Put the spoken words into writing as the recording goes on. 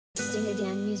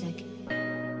Music.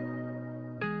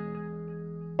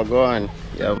 Go on,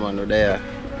 yeah man, we're there.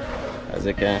 As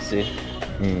you can see,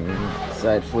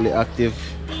 side fully active.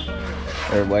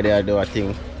 Everybody are doing a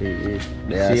thing. They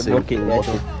are See bucket,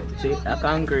 see a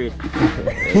concrete.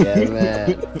 Yeah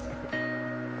man.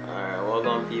 Alright,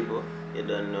 welcome people. You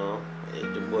don't know, it's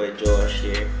your boy Josh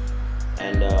here.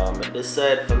 And I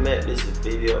decided to make this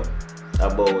video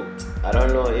about, I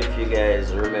don't know if you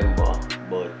guys remember,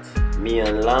 but me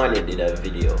and Lani did a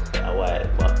video a while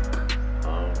back.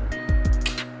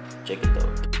 Check it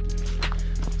out.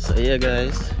 So yeah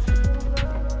guys,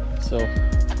 so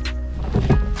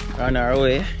on our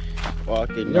way,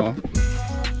 walking now.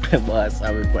 Boss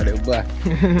have it for the back.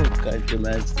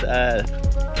 Countryman style.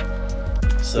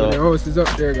 So the house is up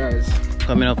there guys.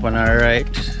 Coming up on our right,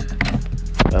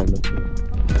 on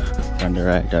the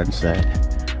right hand side,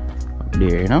 up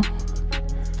there, you know.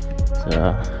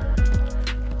 So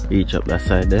reach up that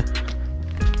side there.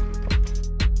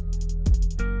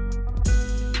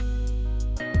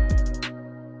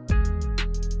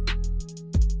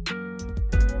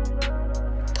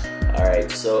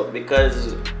 Alright, so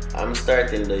because I'm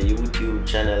starting the YouTube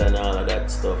channel and all of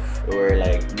that stuff, we're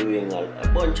like doing a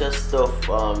bunch of stuff,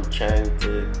 trying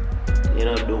to, you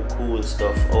know, do cool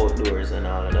stuff outdoors and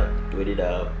all of that. We did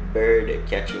a bird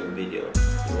catching video.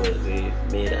 We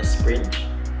made a springe.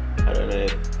 I don't know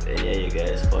if any of you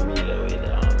guys familiar with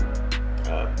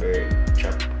a bird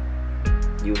trap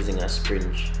using a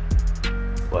springe.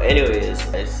 But anyways,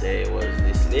 I say it was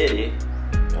this lady,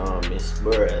 Miss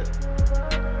Birrell,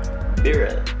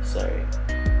 sorry,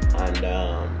 and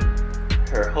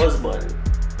her husband,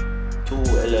 two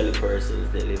elderly persons,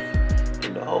 they live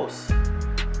in the house.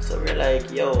 So we're like,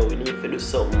 yo, we need to do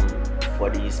something for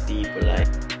these people.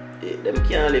 Like, them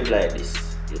can't live like this.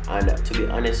 And to be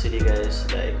honest with you guys,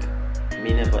 like,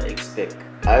 me never expect.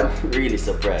 I'm really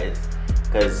surprised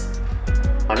because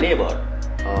my neighbor,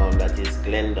 that is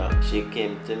Glenda, she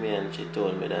came to me and she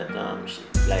told me that she,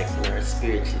 like, in her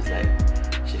spirit, she's like,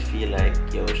 she feel like,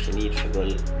 yo, she needs to go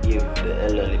give the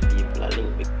elderly people a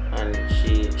link, and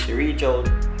she reach out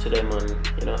to them and,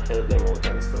 you know, help them out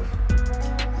and stuff.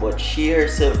 But she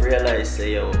herself realized,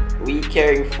 say, yo, we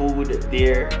carrying food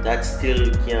there, that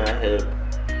still can't help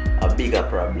a bigger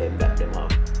problem that them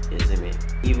have. You see me?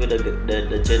 Even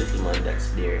the gentleman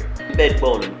that's there,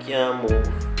 bedbound, can't move.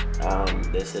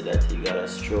 They said that he got a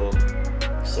stroke,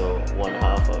 so one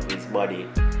half of his body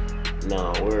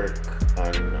now work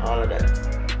and all of that.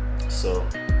 So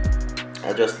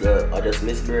I just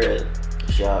Miss Birrell,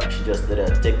 she just did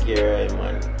a take care of him,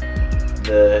 and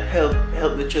the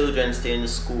help the children stay in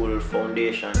school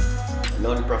foundation,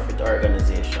 non-profit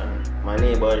organization. My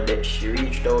neighbor, she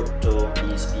reached out to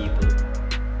these people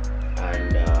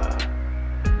and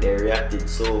they reacted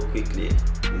so quickly.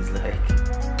 It's like,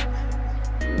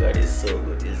 God is so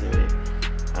good, isn't it?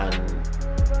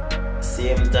 And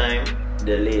same time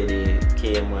the lady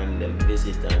came and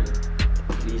visit, and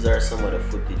these are some of the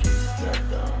footages that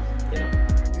you know.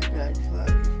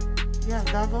 Yeah,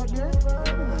 dog out there?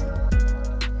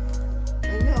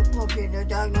 And you're poking the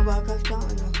dog in the back of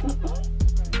town.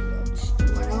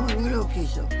 We're not only lucky,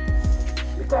 so.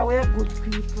 Because we're good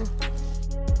people.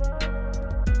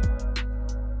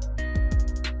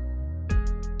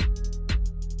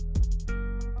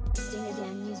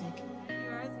 Music.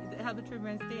 It's the Help the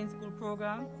Children Stay in School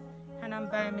program, and I'm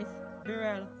by Miss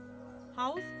Birrell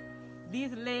house.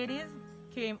 These ladies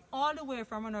came all the way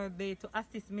from another day to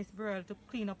assist Miss Birrell to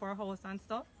clean up our house and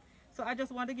stuff. So I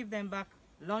just want to give them back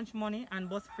lunch money and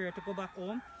bus fare to go back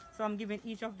home. So I'm giving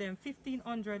each of them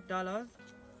 $1,500.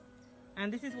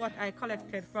 And this is what I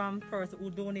collected from person who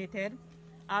donated.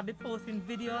 I'll be posting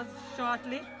videos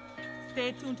shortly.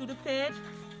 Stay tuned to the page.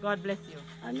 God bless you.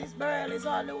 And Miss Birrell is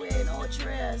all the way in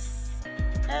Otres,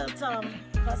 Eltham,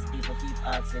 because people keep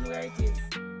asking where it is.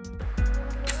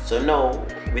 So now,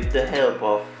 with the help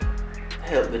of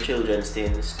Help the Children Stay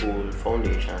in School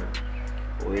Foundation,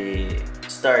 we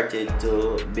started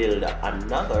to build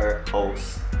another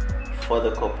house for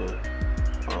the couple,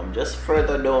 just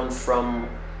further down from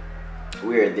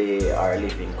where they are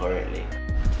living currently.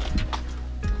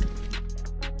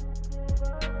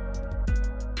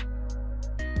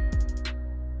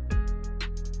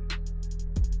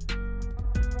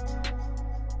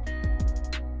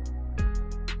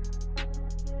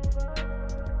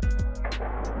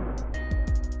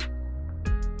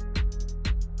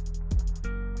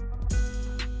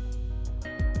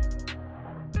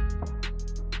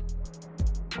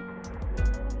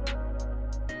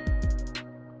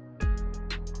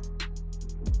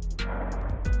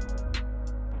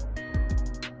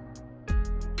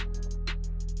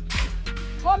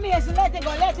 Come here, so let it go,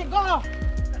 let it go.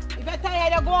 If you're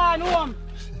tired, you go on home.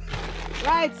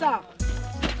 Right, sir.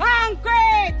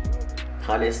 Concrete!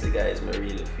 Honestly, guys, I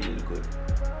really feel good.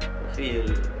 I feel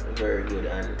very good,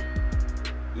 and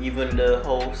even the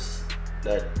house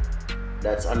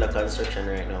that's under construction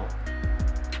right now,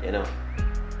 you know,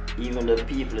 even the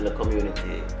people in the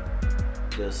community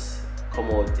just come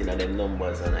out in them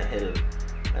numbers and I help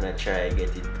and I try to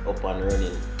get it up and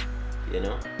running, you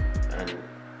know, and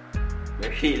I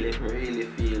really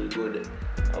feel good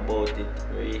about it.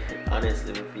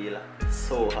 Honestly, I feel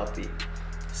so happy.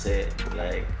 Say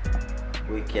like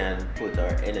we can put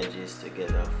our energies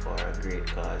together for a great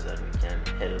cause and we can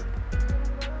help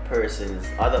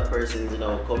other persons in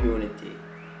our community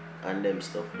and them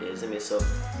stuff there, you see me? So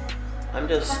I'm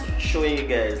just showing you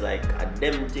guys like a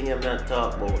them thing I'm not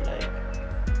talking about, like,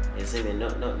 you see me? No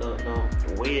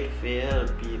wait for your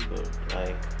help, people.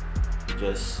 Like,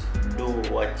 just do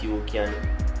what you can,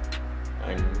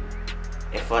 and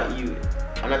if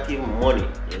I'm not even money,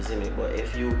 you see me, but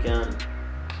if you can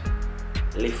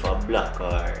lift a block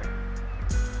or,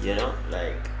 you know,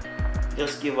 like,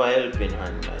 just give a helping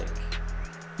hand, like,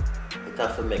 it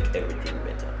have to make everything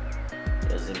better,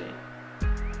 you see me?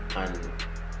 And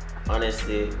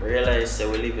honestly, realize that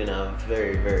we live in a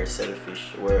very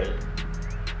selfish world.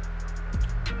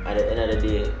 At the end of the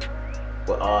day,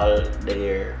 we're all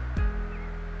there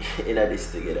in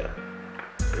this together,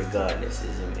 regardless,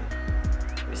 you see me?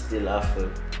 We still have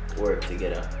to work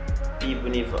together. People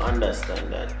need to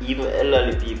understand that, even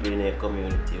elderly people in a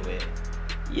community where,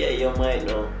 yeah, you might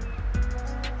know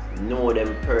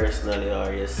them personally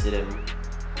or you see them,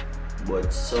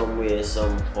 but some way,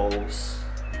 somehow,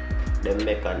 they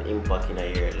make an impact in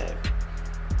your life.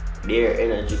 Their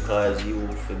energy cause you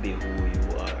to be who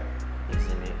you are, you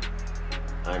see me?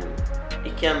 And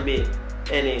it can be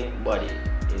anybody,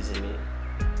 you see me?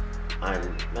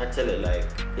 And I tell you, like,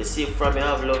 you see, from you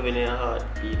have love in your heart,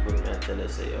 people, I tell you,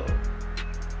 say, yo,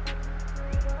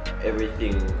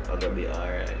 everything are gonna be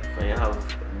alright. When you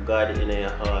have God in your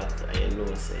heart and you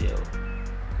know, say, yo,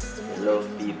 you love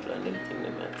people and them things,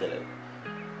 I tell you,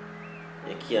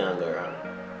 you can't go wrong.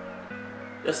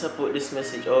 Just to put this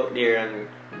message out there and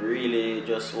really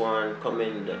just want to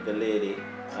commend the lady.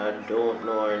 I don't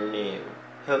know her name.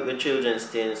 Help the Children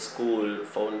Stay in School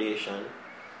Foundation.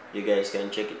 You guys can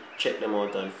check them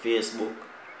out on Facebook.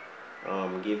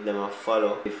 Give them a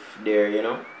follow if they're, you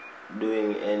know,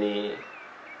 doing any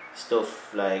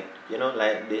stuff like, you know,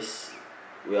 like this.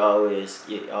 You always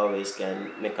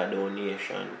can make a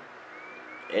donation.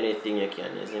 Anything you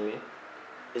can, you see me?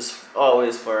 It's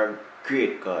always for a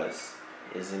great cause,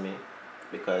 you see me?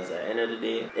 Because at the end of the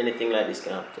day, anything like this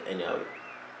can happen anyhow,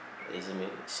 you see me?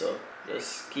 So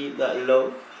just keep that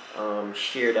love,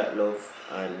 share that love,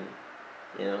 and,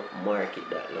 you know, market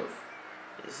that love,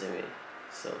 you see me?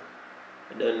 So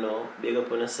I don't know, big up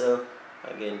on yourself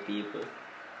again, people,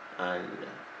 and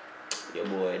your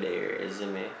boy there, you see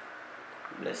me?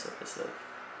 Bless up yourself.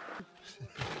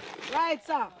 Right,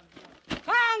 sir.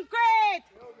 Concrete!